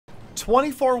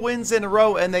24 wins in a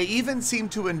row, and they even seem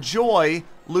to enjoy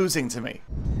losing to me.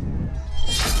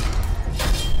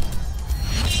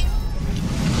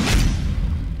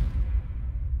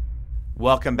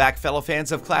 Welcome back, fellow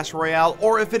fans of Clash Royale,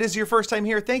 or if it is your first time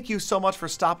here, thank you so much for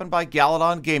stopping by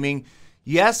Galadon Gaming.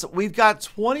 Yes, we've got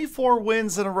 24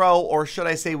 wins in a row, or should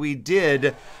I say we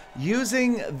did,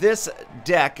 using this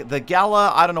deck, the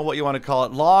Gala, I don't know what you want to call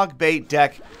it, log bait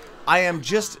deck. I am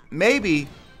just, maybe,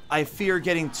 I fear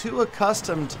getting too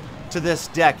accustomed to this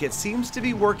deck. It seems to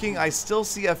be working. I still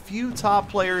see a few top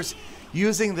players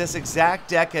using this exact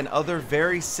deck and other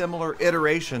very similar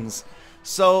iterations.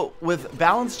 So with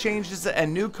balance changes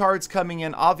and new cards coming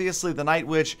in, obviously the Night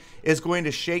Witch is going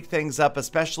to shake things up,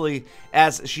 especially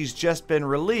as she's just been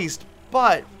released.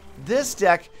 But this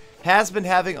deck has been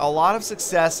having a lot of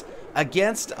success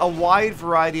against a wide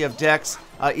variety of decks,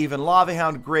 even Lava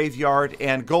Hound, Graveyard,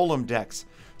 and Golem decks.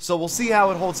 So we'll see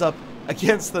how it holds up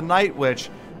against the Night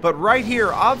Witch. But right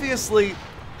here, obviously,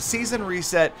 Season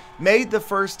Reset made the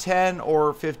first 10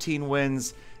 or 15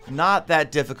 wins not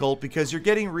that difficult because you're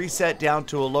getting reset down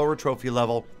to a lower trophy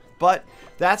level. But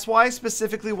that's why I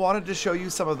specifically wanted to show you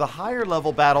some of the higher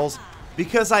level battles,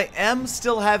 because I am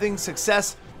still having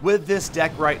success with this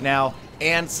deck right now,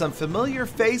 and some familiar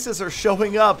faces are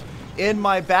showing up in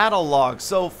my battle log.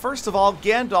 So first of all,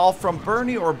 Gandalf from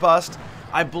Bernie or Bust.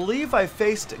 I believe I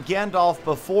faced Gandalf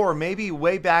before, maybe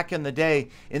way back in the day,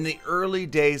 in the early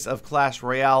days of Clash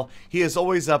Royale. He is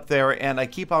always up there, and I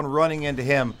keep on running into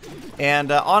him.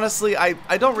 And honestly,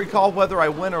 I don't recall whether I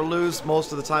win or lose.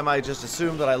 Most of the time, I just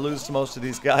assume that I lose to most of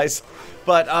these guys.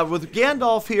 But with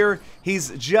Gandalf here, he's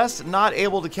just not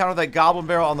able to counter that Goblin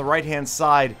Barrel on the right-hand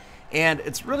side. And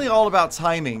it's really all about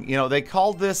timing. You know, they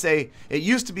called this it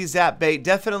used to be Zap Bait,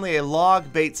 definitely a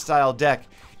log bait style deck.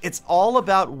 It's all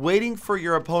about waiting for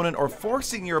your opponent or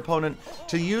forcing your opponent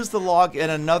to use the log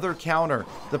in another counter.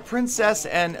 The Princess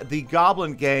and the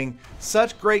Goblin Gang,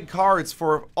 such great cards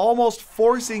for almost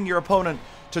forcing your opponent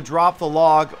to drop the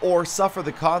log or suffer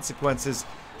the consequences.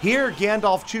 Here,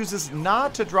 Gandalf chooses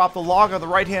not to drop the log on the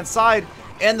right-hand side,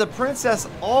 and the Princess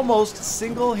almost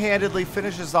single-handedly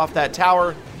finishes off that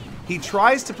tower. He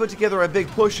tries to put together a big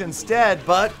push instead,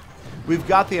 but we've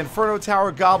got the Inferno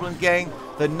Tower, Goblin Gang,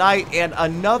 the Knight, and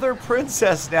another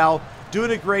Princess now doing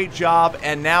a great job.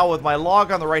 And now with my log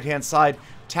on the right-hand side,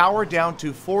 tower down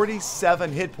to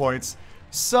 47 hit points.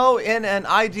 So in an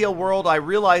ideal world, I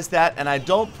realize that, and I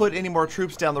don't put any more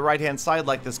troops down the right-hand side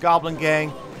like this Goblin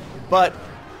Gang. But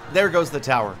there goes the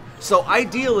tower. So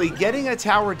ideally, getting a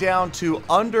tower down to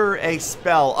under a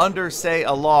spell, under, say,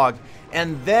 a log,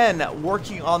 and then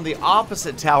working on the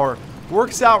opposite tower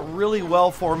works out really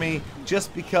well for me,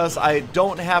 just because I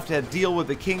don't have to deal with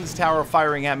the King's Tower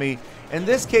firing at me. In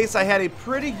this case, I had a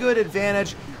pretty good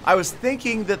advantage. I was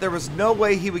thinking that there was no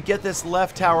way he would get this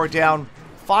left tower down.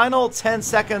 Final 10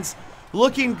 seconds,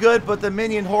 looking good, but the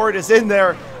minion horde is in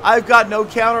there. I've got no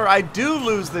counter. I do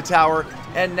lose the tower,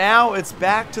 and now it's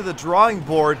back to the drawing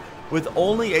board with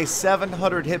only a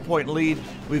 700 hit point lead.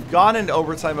 We've gone into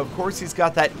overtime. Of course, he's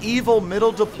got that evil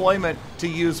middle deployment to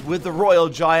use with the Royal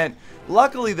Giant.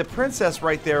 Luckily, the Princess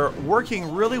right there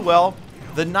working really well.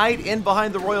 The Knight in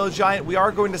behind the Royal Giant. We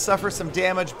are going to suffer some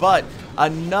damage, but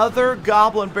another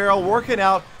Goblin Barrel working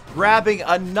out, grabbing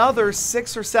another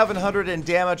 600 or 700 in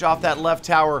damage off that left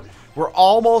tower. We're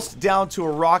almost down to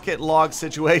a rocket log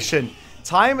situation.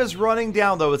 Time is running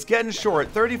down, though. It's getting short.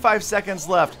 35 seconds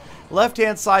left.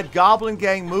 Left-hand side, Goblin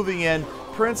Gang moving in.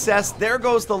 Princess, there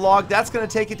goes the log. That's going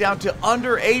to take it down to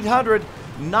under 800.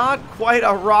 Not quite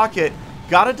a rocket.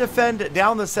 Got to defend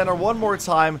down the center one more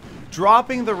time,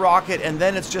 dropping the rocket, and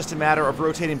then it's just a matter of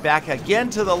rotating back again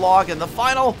to the log. In the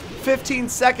final 15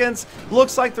 seconds,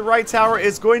 looks like the right tower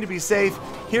is going to be safe.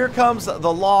 Here comes the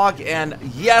log, and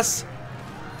yes,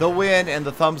 the win and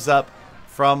the thumbs up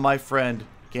from my friend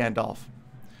Gandalf.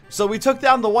 So we took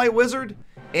down the White Wizard,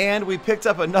 and we picked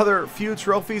up another few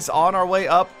trophies on our way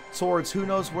up towards who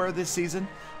knows where this season,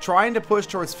 trying to push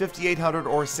towards 5,800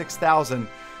 or 6,000.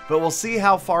 But we'll see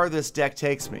how far this deck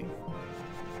takes me.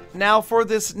 Now for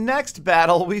this next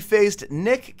battle, we faced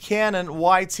Nick Cannon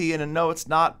YT, and no, it's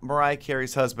not Mariah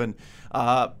Carey's husband.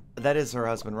 That is her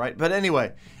husband, right? But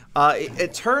anyway,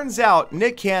 it turns out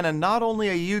Nick Cannon, not only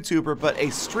a YouTuber, but a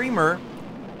streamer,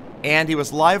 and he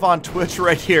was live on Twitch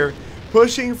right here,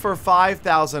 pushing for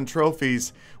 5,000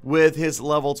 trophies with his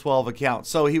level 12 account.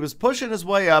 So he was pushing his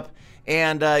way up,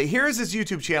 And here's his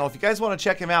YouTube channel. If you guys want to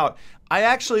check him out, I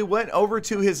actually went over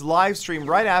to his live stream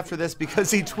right after this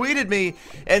because he tweeted me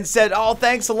and said, "Oh,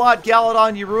 thanks a lot,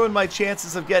 Galadon. You ruined my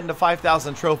chances of getting to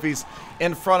 5,000 trophies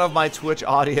in front of my Twitch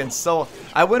audience." So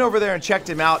I went over there and checked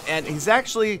him out, and he's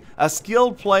actually a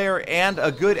skilled player and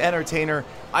a good entertainer.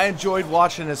 I enjoyed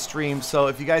watching his stream, so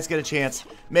if you guys get a chance,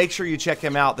 make sure you check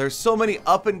him out. There's so many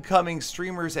up-and-coming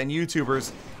streamers and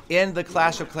YouTubers in the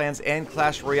Clash of Clans and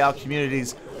Clash Royale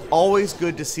communities. Always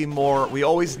good to see more. We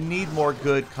always need more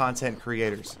good content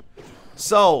creators.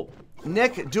 So,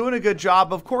 Nick doing a good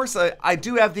job. Of course, I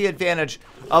do have the advantage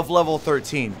of level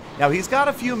 13. Now, he's got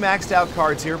a few maxed out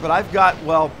cards here, but I've got,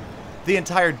 well, the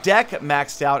entire deck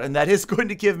maxed out, and that is going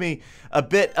to give me a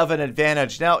bit of an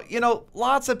advantage. Now, you know,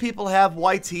 lots of people have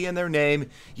YT in their name.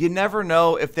 You never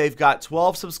know if they've got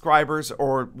 12 subscribers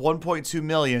or 1.2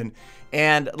 million.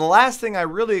 And the last thing I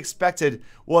really expected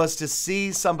was to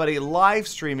see somebody live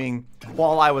streaming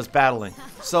while I was battling.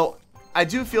 So I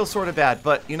do feel sort of bad,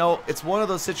 but you know, it's one of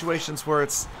those situations where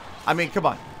it's, I mean, come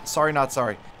on, sorry not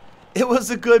sorry. It was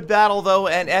a good battle though,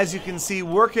 and as you can see,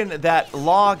 working that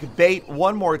log bait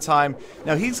one more time.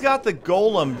 Now he's got the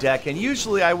golem deck, and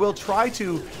usually I will try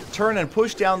to turn and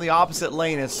push down the opposite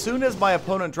lane as soon as my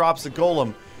opponent drops a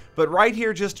golem. But right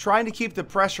here, just trying to keep the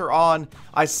pressure on.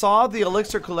 I saw the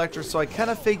elixir collector, so I kind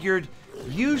of figured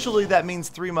usually that means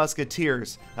 3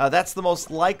 musketeers. That's the most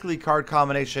likely card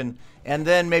combination. And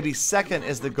then maybe second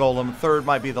is the golem. Third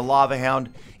might be the lava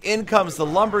hound. In comes the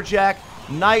lumberjack.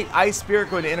 Knight, ice spirit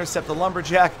going to intercept the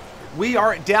lumberjack. We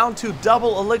are down to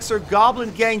double elixir.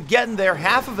 Goblin gang getting there,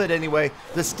 half of it anyway.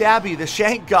 The stabby, the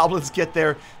shank goblins get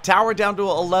there. Tower down to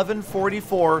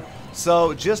 1144.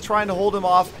 So just trying to hold him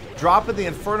off. Dropping the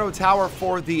Inferno Tower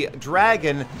for the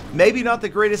dragon. Maybe not the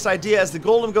greatest idea as the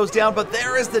golem goes down, but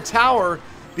there is the tower.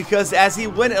 Because as he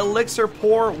went elixir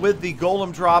pour with the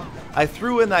golem drop, I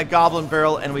threw in that goblin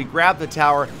barrel and we grabbed the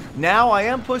tower. Now I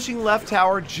am pushing left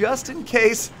tower just in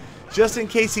case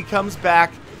he comes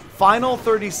back. Final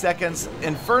 30 seconds.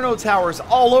 Inferno Towers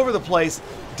all over the place.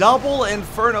 Double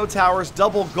Inferno Towers,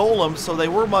 double golems, so they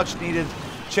were much needed.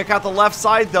 Check out the left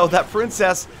side though. That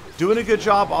princess doing a good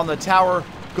job on the tower.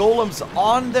 Golems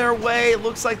on their way.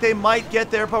 Looks like they might get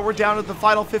there, but we're down to the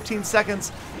final 15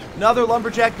 seconds. Another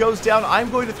lumberjack goes down.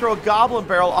 I'm going to throw a goblin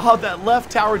barrel on that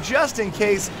left tower just in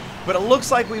case, but it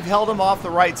looks like we've held him off the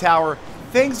right tower.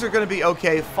 Things are going to be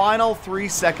okay. Final 3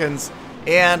 seconds.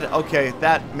 And, okay,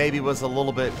 that maybe was a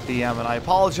little bit BM, and I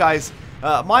apologize.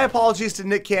 My apologies to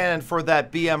Nick Cannon for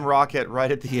that BM rocket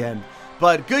right at the end.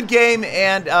 But good game,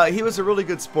 and he was a really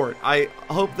good sport. I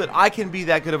hope that I can be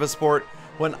that good of a sport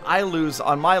when I lose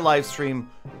on my live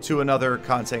stream to another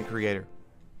content creator.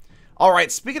 All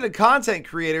right, speaking of content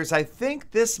creators, I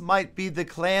think this might be the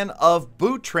clan of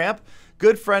Boot Tramp,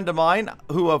 good friend of mine,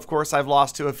 who of course I've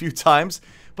lost to a few times.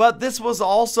 But this was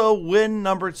also win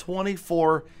number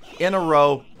 24 in a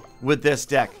row with this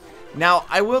deck. Now,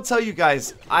 I will tell you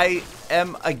guys, I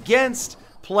am against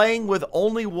playing with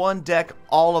only one deck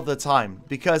all of the time.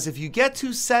 Because if you get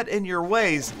too set in your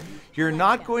ways, you're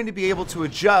not going to be able to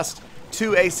adjust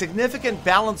to a significant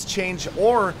balance change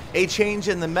or a change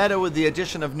in the meta with the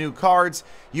addition of new cards.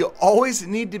 You always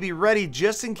need to be ready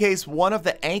just in case one of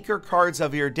the anchor cards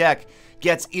of your deck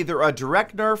gets either a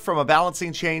direct nerf from a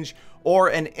balancing change or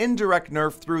an indirect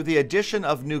nerf through the addition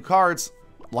of new cards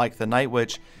like the Night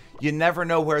Witch. You never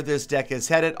know where this deck is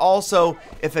headed. Also,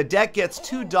 if a deck gets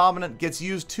too dominant, gets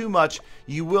used too much,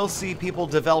 you will see people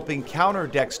developing counter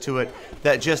decks to it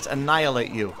that just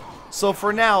annihilate you. So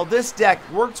for now, this deck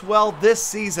worked well this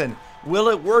season. Will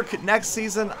it work next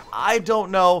season? I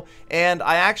don't know, and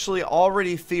I actually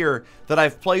already fear that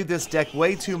I've played this deck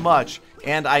way too much,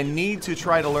 and I need to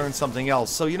try to learn something else.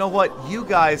 So you know what, you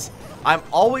guys, I'm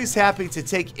always happy to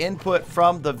take input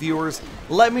from the viewers.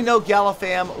 Let me know,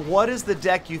 Galafam, what is the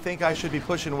deck you think I should be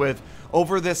pushing with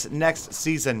over this next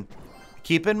season?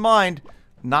 Keep in mind,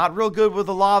 not real good with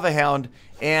the Lava Hound,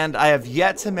 and I have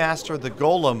yet to master the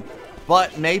Golem.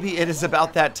 But maybe it is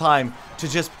about that time to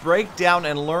just break down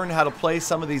and learn how to play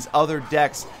some of these other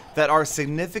decks that are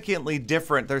significantly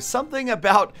different. There's something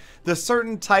about the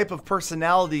certain type of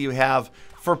personality you have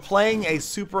for playing a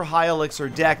super high elixir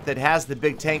deck that has the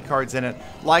big tank cards in it,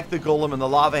 like the Golem and the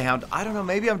Lava Hound. I don't know,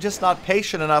 maybe I'm just not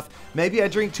patient enough. Maybe I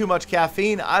drink too much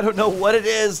caffeine. I don't know what it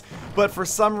is, but for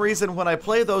some reason when I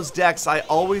play those decks, I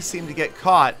always seem to get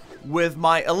caught with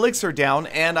my elixir down,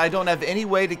 and I don't have any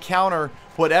way to counter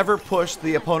whatever push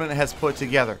the opponent has put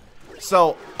together.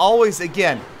 So always,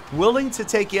 again, willing to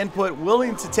take input,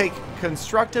 willing to take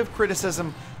constructive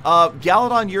criticism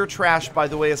Galadon, you're trash, by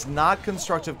the way, is not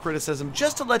constructive criticism.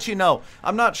 Just to let you know,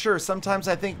 I'm not sure. Sometimes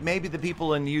I think maybe the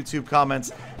people in YouTube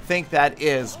comments think that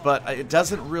is, but it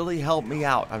doesn't really help me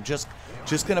out. I'm just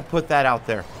going to put that out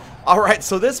there. All right,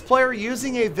 so this player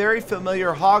using a very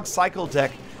familiar Hog Cycle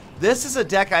deck. This is a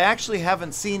deck I actually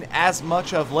haven't seen as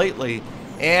much of lately.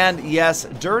 And yes,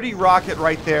 Dirty Rocket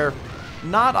right there.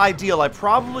 Not ideal. I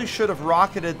probably should have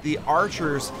rocketed the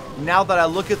archers now that I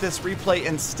look at this replay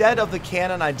instead of the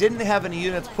cannon. I didn't have any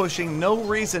units pushing. No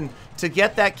reason to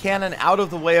get that cannon out of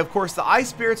the way. Of course, the Ice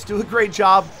Spirits do a great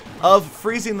job of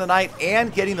freezing the knight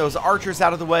and getting those archers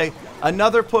out of the way.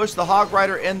 Another push, the Hog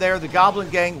Rider in there, the Goblin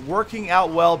Gang working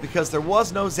out well because there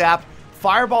was no zap.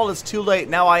 Fireball is too late.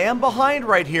 Now I am behind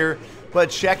right here, but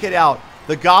check it out.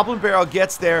 The Goblin Barrel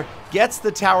gets there, gets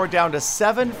the tower down to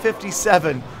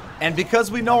 757. And because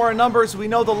we know our numbers, we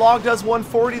know the log does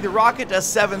 140, the rocket does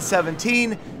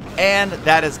 717, and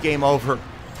that is game over.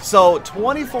 So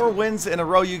 24 wins in a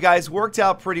row, you guys, worked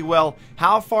out pretty well.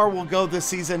 How far we'll go this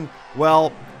season,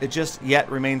 well, it just yet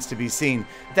remains to be seen.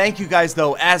 Thank you guys,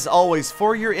 though, as always,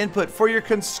 for your input, for your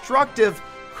constructive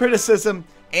criticism,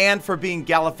 and for being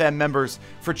GalaFam members,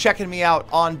 for checking me out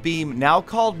on Beam, now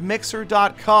called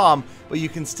Mixer.com, but you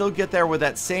can still get there with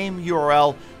that same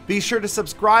URL. Be sure to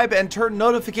subscribe and turn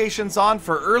notifications on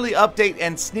for early update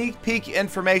and sneak peek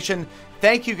information.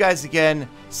 Thank you guys again.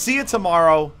 See you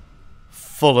tomorrow.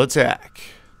 Full attack.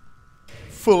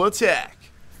 Full attack.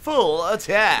 Full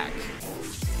attack.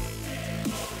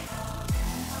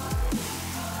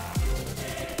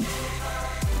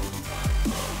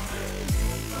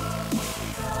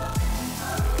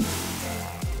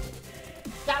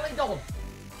 Galadon,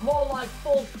 more like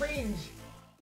full cringe.